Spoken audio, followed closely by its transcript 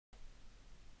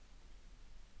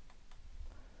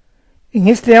En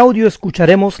este audio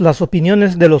escucharemos las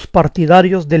opiniones de los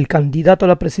partidarios del candidato a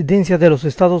la presidencia de los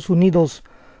Estados Unidos,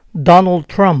 Donald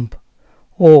Trump,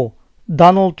 o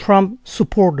Donald Trump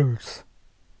Supporters.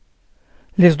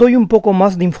 Les doy un poco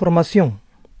más de información.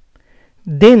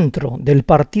 Dentro del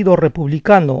Partido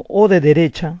Republicano o de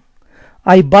derecha,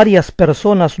 hay varias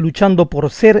personas luchando por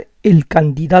ser el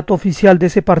candidato oficial de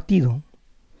ese partido.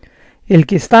 El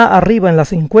que está arriba en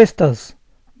las encuestas,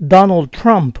 Donald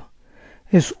Trump,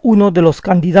 es uno de los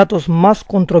candidatos más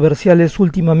controversiales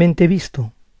últimamente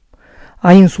visto.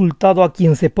 Ha insultado a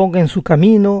quien se ponga en su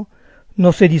camino,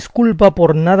 no se disculpa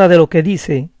por nada de lo que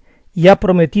dice y ha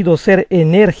prometido ser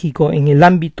enérgico en el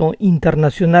ámbito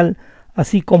internacional,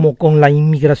 así como con la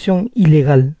inmigración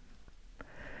ilegal.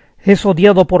 Es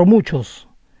odiado por muchos,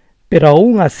 pero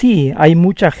aún así hay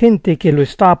mucha gente que lo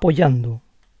está apoyando.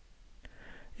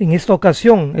 En esta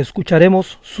ocasión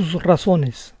escucharemos sus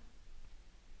razones.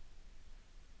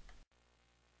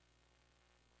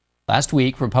 Last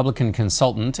week, Republican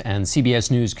consultant and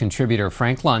CBS News contributor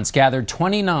Frank Luntz gathered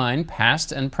 29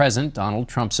 past and present Donald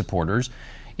Trump supporters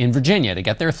in Virginia to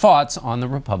get their thoughts on the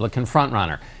Republican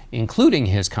frontrunner, including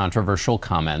his controversial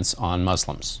comments on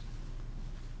Muslims.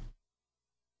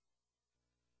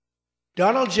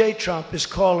 Donald J. Trump is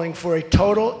calling for a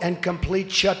total and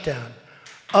complete shutdown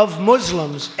of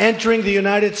Muslims entering the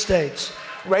United States.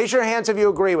 Raise your hands if you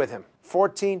agree with him.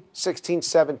 14, 16,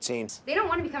 17. They don't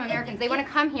want to become Americans. They want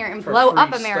to come here and blow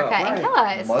up America and kill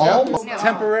us. Almost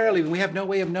temporarily. We have no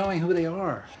way of knowing who they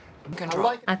are.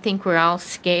 I think we're all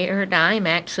scared. I'm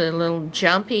actually a little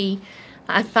jumpy,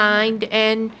 I find.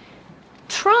 And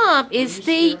Trump is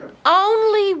the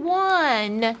only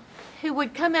one who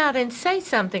would come out and say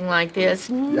something like this.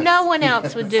 No one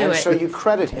else would do it. So you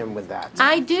credit him with that?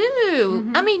 I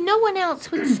do. I mean, no one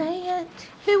else would say it.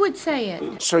 Who would say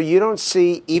it? So you don't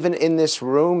see, even in this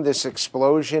room, this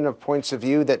explosion of points of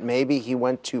view that maybe he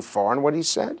went too far in what he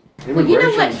said? Well, you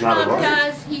know what Trump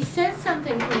does? He says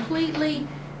something completely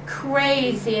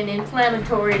crazy and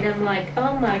inflammatory, and I'm like,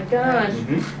 oh my gosh.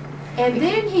 And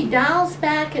then he dials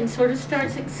back and sort of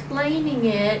starts explaining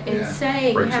it and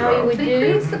saying how he would do. It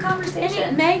creates the conversation.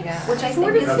 And it makes which I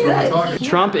think is good.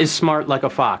 Trump is smart like a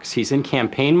fox. He's in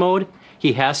campaign mode.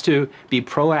 He has to be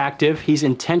proactive. He's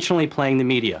intentionally playing the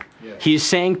media. He's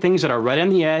saying things that are right on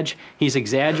the edge. He's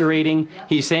exaggerating.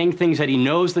 He's saying things that he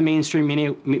knows the mainstream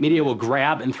media will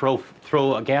grab and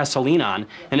throw a gasoline on,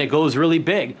 and it goes really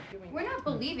big. We're not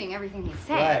believing everything he's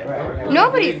saying.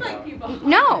 Nobody's.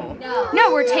 No,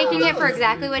 we're taking it for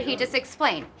exactly what he just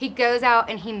explained. He goes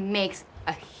out and he makes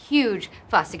a huge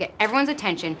fuss to get everyone's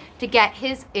attention, to get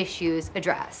his issues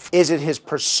addressed. Is it his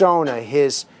persona,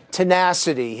 his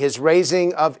tenacity, his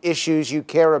raising of issues you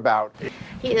care about?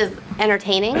 He is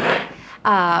entertaining.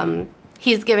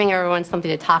 He's giving everyone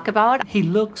something to talk about. He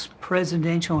looks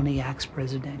presidential and he acts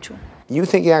presidential. You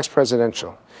think he acts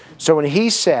presidential? So when he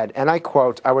said, and I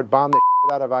quote, I would bomb the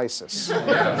shit out of ISIS.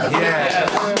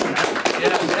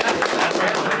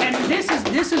 And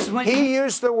this is when he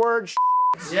used the word shit.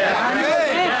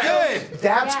 Good.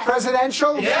 That's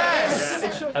presidential?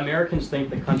 Yes. Americans think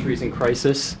the country's in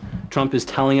crisis. Trump is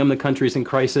telling them the country's in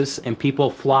crisis, and people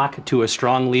flock to a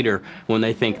strong leader when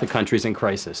they think the country's in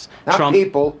crisis. Not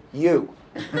people, you.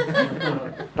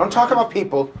 Don't talk about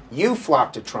people. You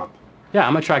flock to Trump. Yeah,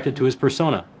 I'm attracted to his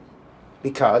persona.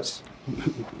 Because?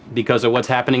 Because of what's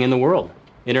happening in the world.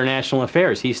 International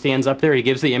affairs. He stands up there, he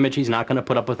gives the image he's not going to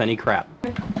put up with any crap.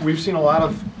 We've seen a lot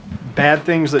of bad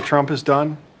things that Trump has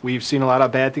done. We've seen a lot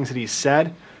of bad things that he's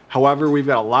said. However, we've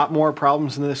got a lot more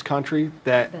problems in this country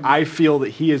that I feel that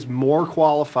he is more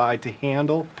qualified to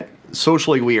handle.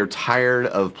 Socially, we are tired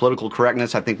of political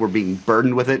correctness. I think we're being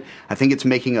burdened with it. I think it's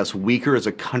making us weaker as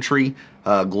a country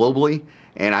globally.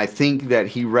 And I think that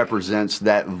he represents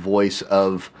that voice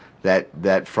of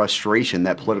that frustration,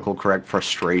 that political correct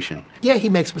frustration. Yeah, he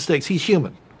makes mistakes. He's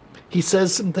human. He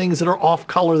says some things that are off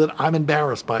color that I'm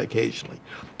embarrassed by occasionally.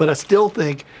 But I still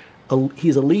think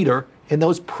he's a leader, and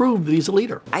those prove that he's a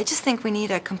leader. I just think we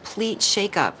need a complete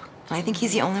shakeup. I think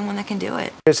he's the only one that can do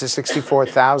it. Here's a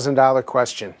 $64,000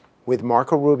 question. With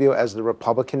Marco Rubio as the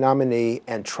Republican nominee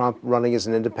and Trump running as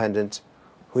an independent,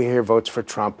 who here votes for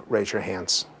Trump? Raise your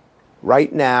hands.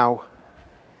 Right now,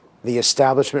 the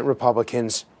establishment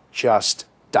Republicans just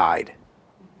died.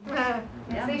 Yes,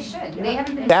 they should. They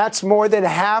haven't been. That's more than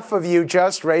half of you.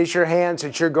 Just raise your hands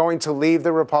that you're going to leave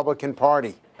the Republican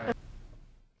Party. And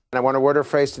I want a word or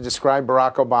phrase to describe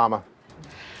Barack Obama.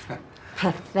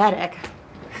 Pathetic.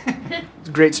 He's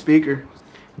a great speaker.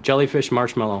 Jellyfish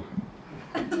marshmallow.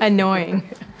 Annoying.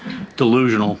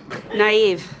 Delusional.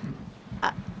 Naive.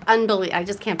 I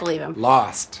just can't believe him.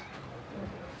 Lost.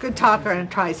 Good talker and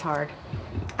tries hard.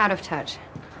 Out of touch.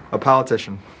 A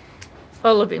politician.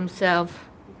 Full of himself.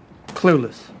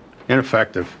 Clueless.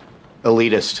 Ineffective.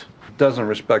 Elitist. Doesn't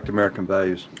respect American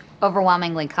values.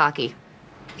 Overwhelmingly cocky.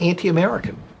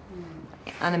 Anti-American.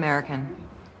 Un-American.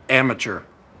 Amateur.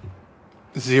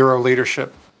 Zero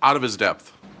leadership. Out of his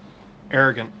depth.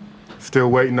 Arrogant. Still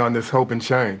waiting on this hope and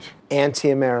change.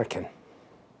 Anti-American.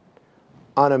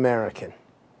 Un-American.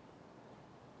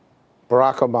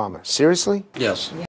 Barack Obama. Seriously? Yes.